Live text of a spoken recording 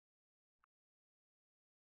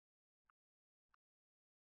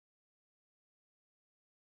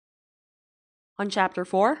On Chapter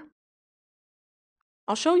 4,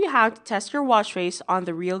 I'll show you how to test your watch face on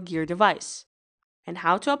the real Gear device and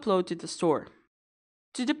how to upload to the store.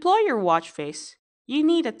 To deploy your watch face, you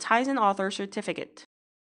need a Tizen Author certificate.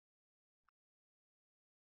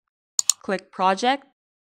 Click Project,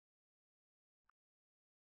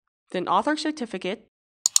 then Author Certificate,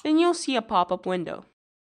 then you'll see a pop-up window.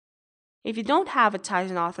 If you don't have a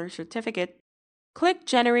Tizen Author certificate, click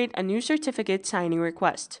Generate a new certificate signing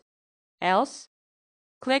request. Else,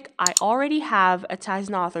 click I already have a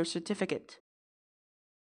Tizen Author certificate.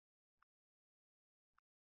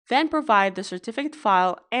 Then provide the certificate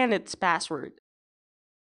file and its password.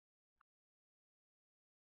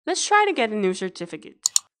 Let's try to get a new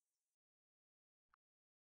certificate.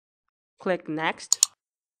 Click Next.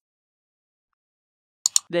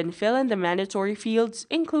 Then fill in the mandatory fields,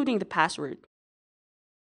 including the password.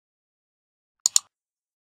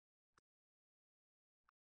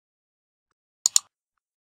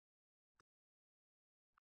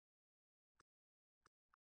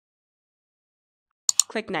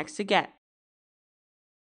 Click Next again.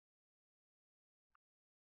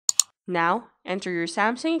 Now, enter your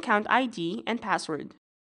Samsung account ID and password.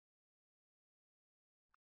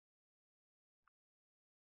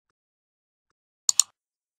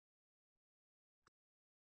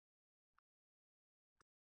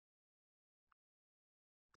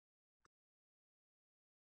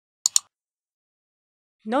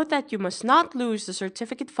 Note that you must not lose the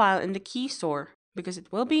certificate file in the key store because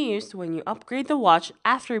it will be used when you upgrade the watch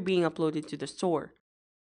after being uploaded to the store.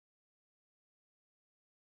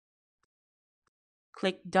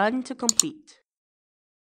 Click Done to complete.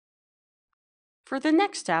 For the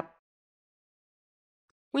next step,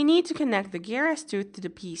 we need to connect the Gear S2 to the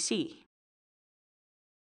PC.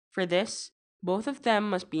 For this, both of them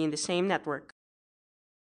must be in the same network.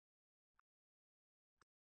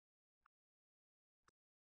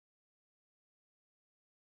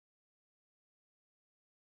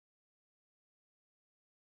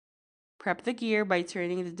 Prep the gear by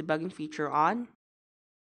turning the debugging feature on.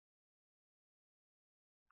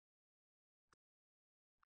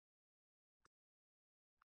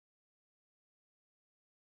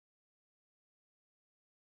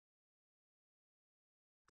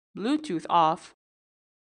 Bluetooth off,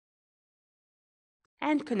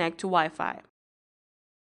 and connect to Wi-Fi.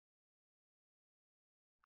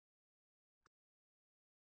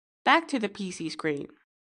 Back to the PC screen.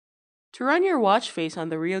 To run your watch face on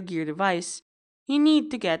the real Gear device, you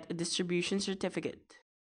need to get a distribution certificate.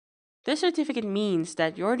 This certificate means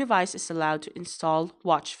that your device is allowed to install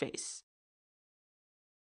watch face.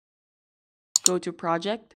 Go to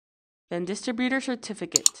Project, then Distributor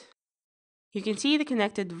Certificate. You can see the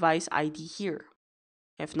connected device ID here.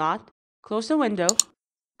 If not, close the window,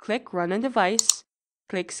 click Run on Device,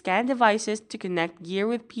 click Scan Devices to connect Gear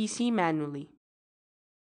with PC manually.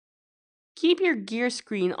 Keep your Gear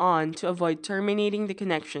screen on to avoid terminating the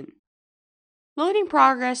connection. Loading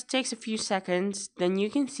progress takes a few seconds, then you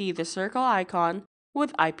can see the circle icon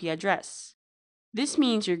with IP address. This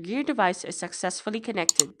means your Gear device is successfully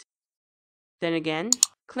connected. Then again,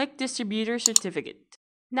 click Distributor Certificate.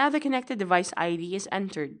 Now the connected device ID is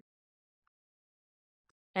entered.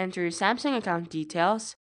 Enter your Samsung account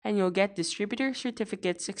details and you'll get Distributor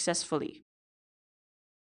Certificate successfully.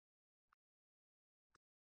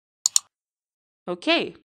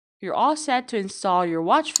 Okay, you're all set to install your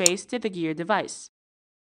watch face to the Gear device.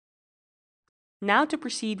 Now to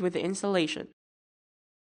proceed with the installation.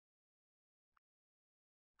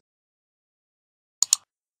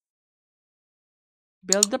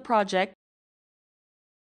 Build the project.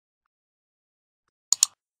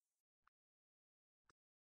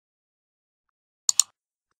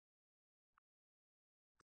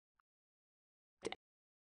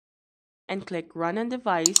 And click Run on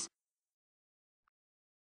Device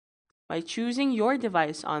by choosing your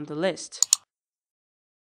device on the list.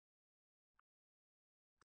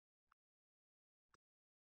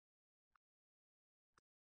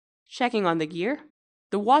 Checking on the Gear,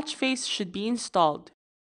 the watch face should be installed.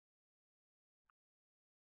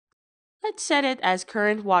 Let's set it as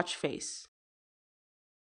current watch face.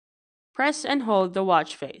 Press and hold the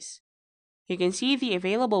watch face. You can see the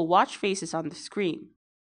available watch faces on the screen.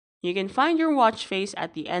 You can find your watch face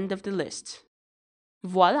at the end of the list.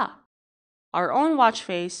 Voila! Our own watch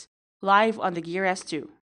face live on the Gear S2.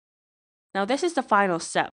 Now this is the final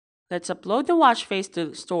step. Let's upload the watch face to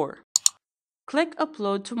the store. Click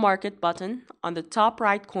Upload to Market button on the top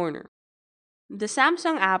right corner. The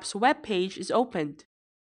Samsung app's web page is opened.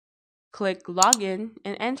 Click Login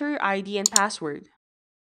and enter your ID and password.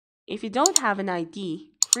 If you don't have an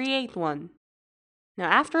ID, create one. Now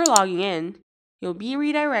after logging in, You'll be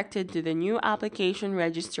redirected to the new application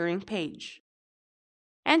registering page.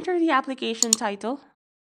 Enter the application title,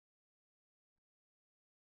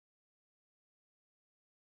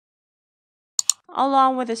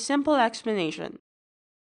 along with a simple explanation.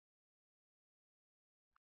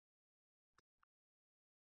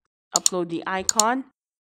 Upload the icon,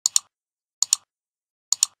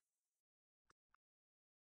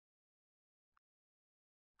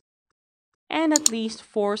 and at least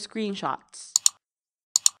 4 screenshots.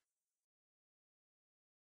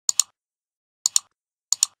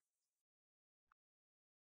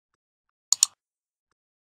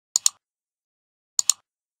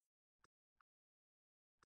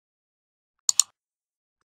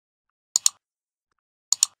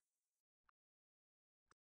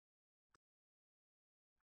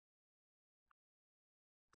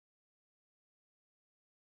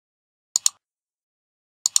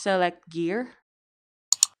 Select Gear,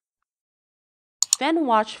 then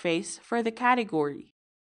watch face for the category,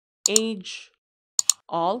 Age,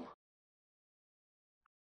 All,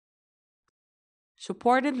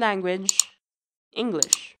 Supported Language,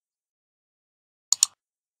 English.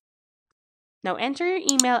 Now enter your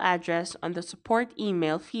email address on the Support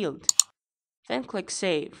Email field, then click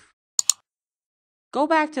Save. Go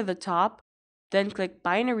back to the top, then click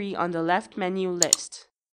Binary on the left menu list.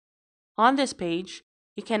 On this page,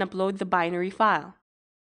 you can upload the binary file.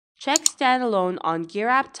 Check Standalone on Gear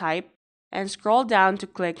App Type and scroll down to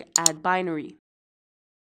click Add Binary.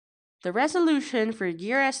 The resolution for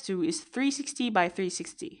Gear S2 is 360 by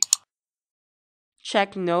 360.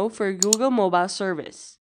 Check No for Google Mobile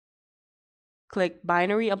Service. Click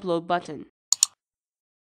Binary Upload button.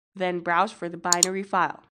 Then browse for the binary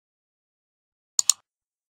file.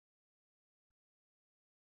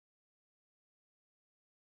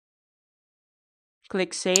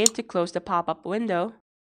 Click Save to close the pop-up window.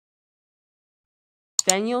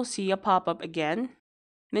 Then you'll see a pop-up again.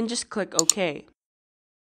 Then just click OK.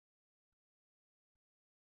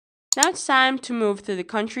 Now it's time to move to the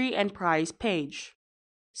country and price page.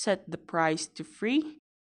 Set the price to free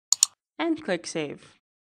and click Save.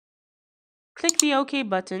 Click the OK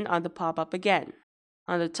button on the pop-up again.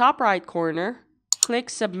 On the top right corner, click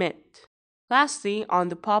Submit. Lastly, on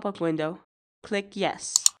the pop-up window, click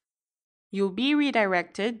Yes. You'll be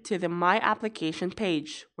redirected to the My Application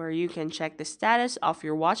page, where you can check the status of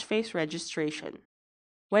your watch face registration.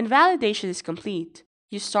 When validation is complete,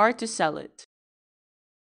 you start to sell it.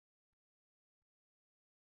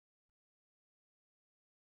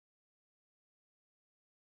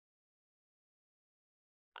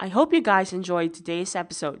 I hope you guys enjoyed today's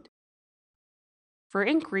episode. For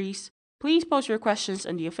inquiries, please post your questions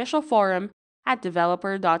on the official forum at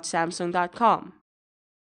developer.samsung.com.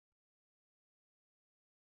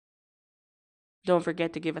 Don't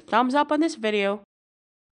forget to give a thumbs up on this video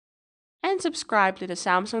and subscribe to the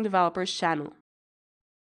Samsung Developers channel.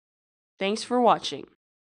 Thanks for watching.